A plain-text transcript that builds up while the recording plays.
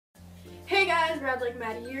guys,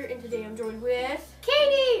 RadLikeMaddie here, and today I'm joined with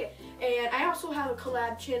Catie! And I also have a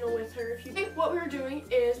collab channel with her. What we were doing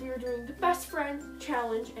is we were doing the best friend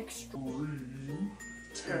challenge extreme.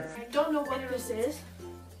 I don't know what this is.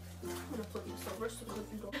 I'm gonna flip this over so quick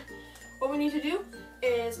and go. What we need to do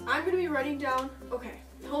is I'm gonna be writing down. Okay,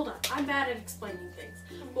 hold on. I'm bad at explaining things.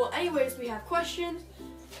 Well, anyways, we have questions.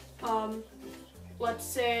 Let's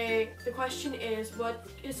say the question is, what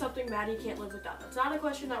is something Maddie can't live without? That's not a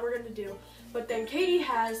question that we're going to do. But then Catie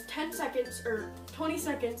has 10 seconds or 20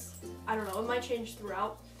 seconds, I don't know, it might change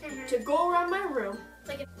throughout, to go around my room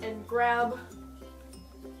and grab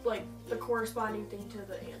like the corresponding thing to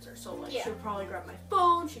the answer. So like she'll probably grab my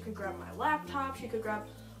phone, she could grab my laptop, she could grab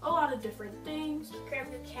a lot of different things. Grab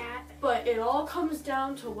your cat. But it all comes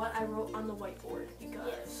down to what I wrote on the whiteboard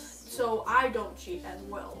because so I don't cheat as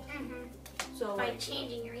well. So by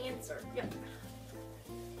changing your answer. Yep.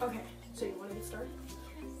 Okay, so you want to get started?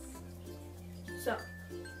 Yes. So,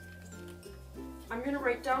 I'm going to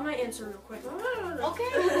write down my answer real quick. Okay.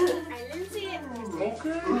 I didn't see it.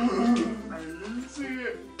 Okay. I didn't see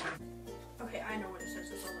it. Okay, I know what it says.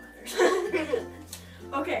 That's all that matters.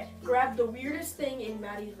 Okay, grab the weirdest thing in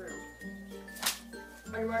Maddie's room.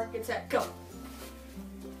 On your mark, get set, go.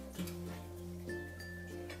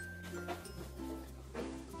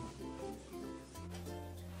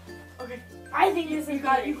 Okay. I think this is you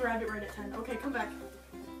grabbed it right at 10. Okay, come back.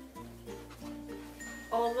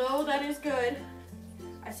 Although that is good,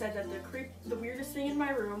 I said that the weirdest thing in my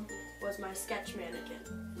room was my sketch mannequin.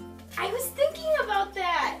 I was thinking about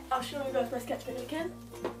that. I'll show you guys my sketch mannequin.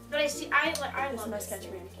 But I love this is my this sketch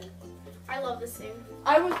thing. mannequin. I love this thing.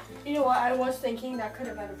 You know what? I was thinking that could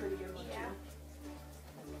have been a pretty good one. Yeah.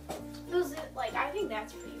 Those like I think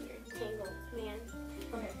that's pretty weird. Tangled, man.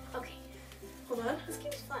 Okay. Okay. Hold on. This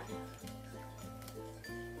game's fun.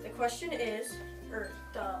 The question is, or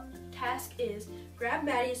the task is, grab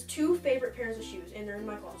Maddie's 2 favorite pairs of shoes, and they're in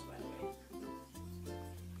my closet, by the way.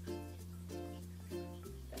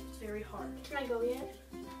 That's very hard. Can I go yet?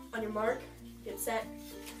 On your mark, get set,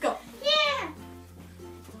 go. Yeah.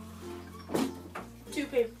 2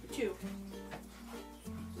 paper, 2.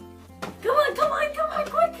 Come on,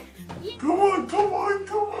 quick. Yeah. Come on,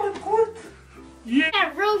 quick.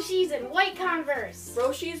 Yeah, Roshi's and white Converse.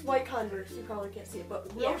 Roshi's white Converse. You probably can't see it, but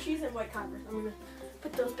Roshi's and white Converse. I'm gonna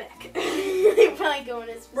put those back. They're probably going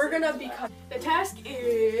as We're gonna be cut. The task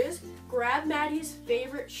is grab Maddie's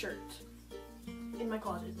favorite shirt in my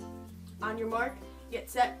closet. On your mark, get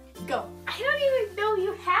set, go. I don't even know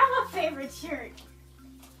you have a favorite shirt.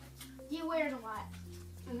 You wear it a lot.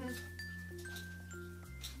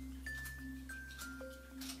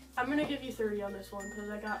 I'm gonna give you 30 on this one because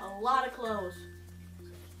I got a lot of clothes.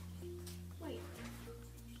 Wait.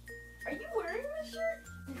 Are you wearing this shirt?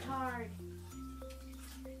 It's hard.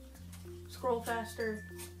 Scroll faster.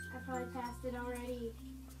 I probably passed it already.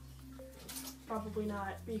 Probably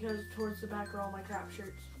not, because towards the back are all my crap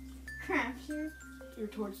shirts. Crap shirt? You're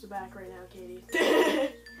towards the back right now, Catie.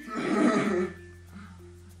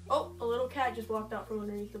 Oh, a little cat just walked out from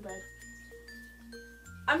underneath the bed.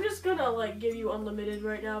 I'm just gonna like give you unlimited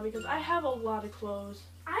right now because I have a lot of clothes.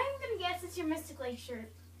 I'm gonna guess it's your Mystic Lake shirt.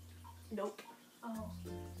 Nope. Oh.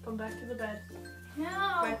 Come back to the bed. No.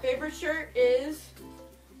 My favorite shirt is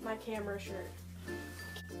my camera shirt.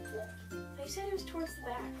 They said it was towards the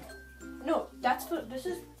back. No, this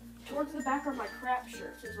is towards the back are my crap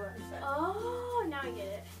shirts is what I said. Oh, now I get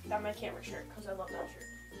it. Got my camera shirt because I love that shirt.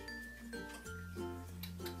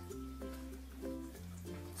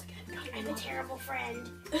 I'm a terrible friend.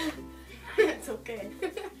 It's okay.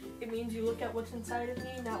 It means you look at what's inside of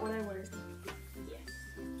me, not what I wear. Yes.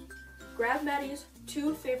 Grab Maddie's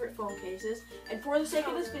 2 favorite phone cases, and for the sake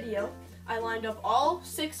of this video, I lined up all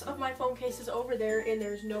 6 of my phone cases over there, and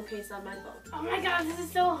there's no case on my phone. Oh my god, this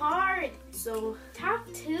is so hard. So, Top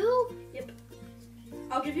 2? yep.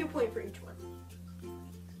 I'll give you a point for each one.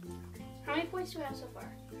 How many points do I have so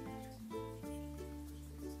far?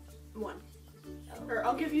 1. Or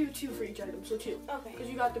I'll give you 2 for each item, so 2. Okay. Because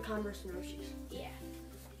you got the Converse and Roshi's. Yeah.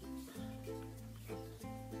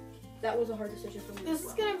 That was a hard decision for me This as is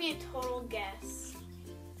well. gonna be a total guess.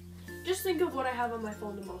 Just think of what I have on my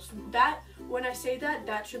phone the most. When I say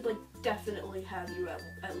that should like definitely have you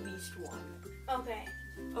at least 1. Okay.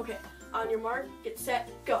 Okay, on your mark, get set,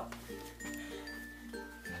 go.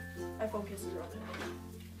 My phone cases are on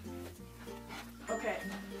it. Okay,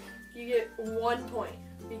 you get 1 point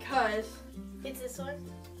because It's this one?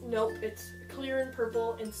 nope, it's clear and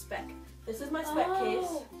purple and spec. This is my spec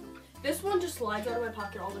case. This one just slides out of my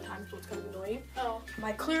pocket all the time, so it's kind of annoying. Oh.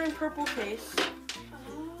 My clear and purple case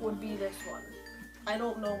would be this one. I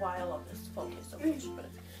don't know why I love this phone case so much, but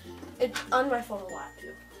It's on my phone a lot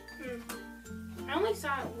too. I only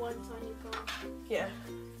saw it once on your phone. Yeah.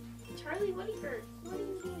 Charlie, what are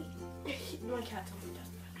you doing? My cat's only does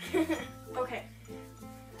that. Okay.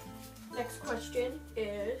 Next question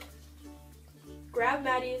is grab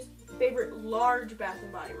Maddie's favorite large Bath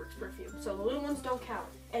and Body Works perfume. So the little ones don't count.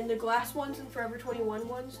 And the glass ones and Forever 21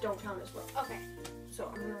 ones don't count as well. Okay. So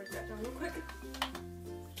I'm gonna write that down real quick.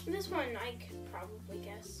 This one I could probably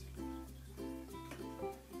guess.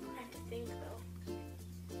 I have to think though.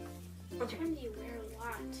 Okay. Which one do you wear a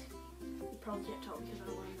lot? You probably can't tell because I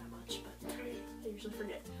don't wear them that much, but I usually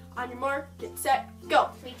forget. On your mark, get set, go.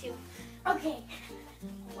 Me too. Okay.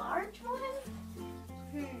 Large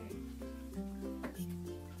one?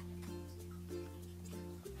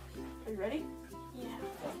 Are you ready? Yeah.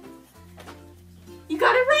 You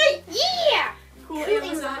got it right! Yeah! Cool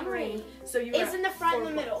Amazon Rain. So you It's in the front and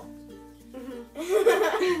the middle.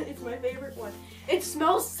 It's my favorite one. It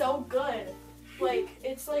smells so good. Like,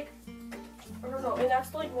 it's like, I don't know, and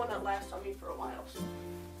that's like one that lasts on me for a while. So.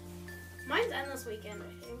 Mine's Endless Weekend,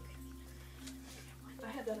 I think. I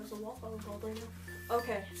had that as a wallflower bulb right now.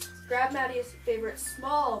 Okay, grab Maddie's favorite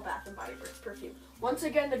small Bath and Body Works perfume. Once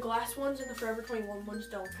again, the glass ones and the Forever 21 ones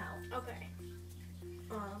don't count. Okay.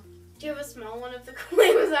 Do Do you have a small one of the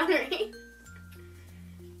Amazon Rain?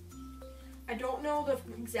 I don't know the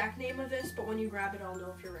exact name of this, but when you grab it, I'll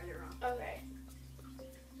know if you're right or wrong. Okay.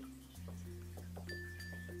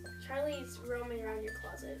 Charlie's roaming around your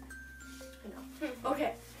closet. I know.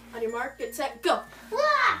 Okay, on your mark, get set, go.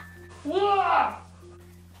 Wah!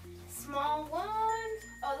 Small one.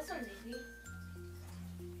 Oh, this one's easy.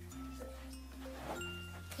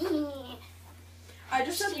 I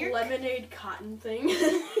just have Sheer- lemonade cotton thing.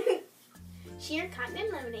 Sheer cotton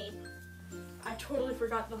and lemonade. I totally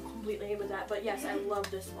forgot the complete name of that, but yes, I love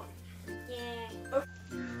this one. Yeah.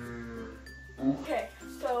 Okay,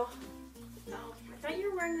 so Oh, I thought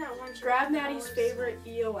you were wearing that one shirt. grab Maddie's Oh, favorite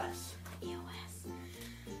EOS. EOS.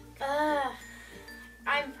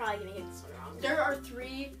 I'm probably gonna get this one wrong. There are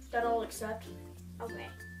 3 that I'll accept. Okay.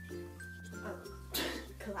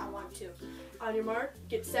 Because I want to. On your mark,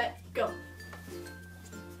 get set, go.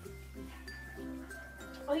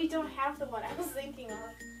 Oh, you don't have the one I was thinking of.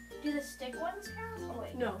 Do the stick ones count? Oh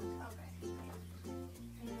wait. No, Okay.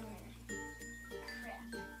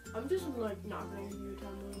 Crap. I'm just like not going to give you a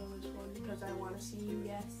time limit on this one because I want to see you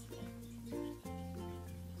guess.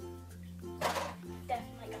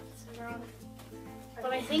 Definitely got this one wrong.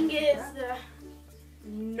 But I think it's the.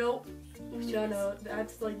 Nope. No,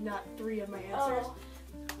 that's like not 3 of my answers. Oh.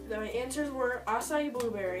 My answers were acai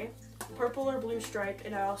blueberry, purple or blue stripe,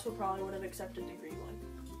 and I also probably would have accepted the green one.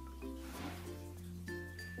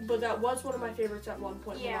 But that was one of my favorites at one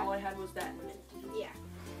point Yeah. when all I had was that mint. Yeah.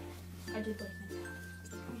 I did like mint.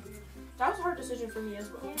 That was a hard decision for me as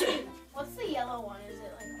well. What's the yellow one? Is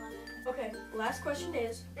it like lemon? Okay, last question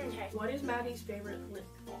is, Okay. what is Maddie's favorite lip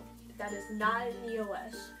balm? That is not an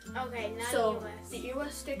EOS. Okay, not So, EOS. the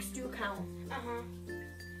EOS sticks do count.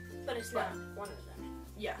 But it's not one of them.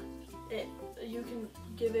 Yeah. You can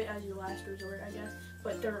give it as your last resort, I guess.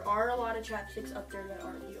 But there are a lot of chapsticks up there that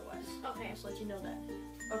aren't EOS. Okay. Just let you know that.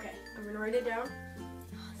 Okay, I'm gonna write it down.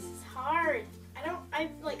 Oh, this is hard. I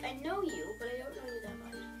know you, but I don't know you that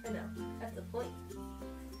much. I know. That's the point.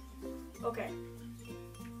 Okay.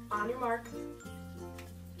 On your mark.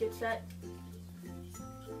 Get set.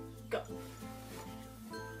 Go.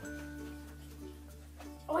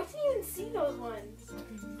 Oh, I didn't even see those ones.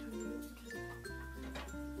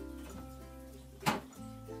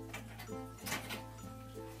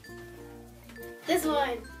 This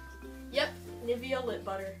one. Yep. Nivea lip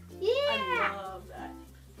butter. Yeah. I love that.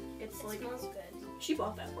 It's It like smells good. she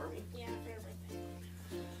bought that for me. Yeah, fair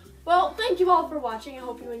birthday. Well, thank you all for watching. I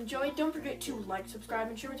hope you enjoyed. Don't forget to like, subscribe,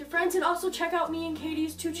 and share with your friends. And also check out me and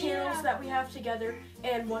Katie's 2 channels Yeah. that we have together.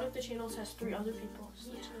 And one of the channels has 3 other people.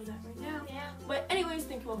 So let's know that right now. Yeah. But anyways,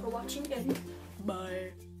 thank you all for watching and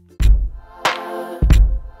bye.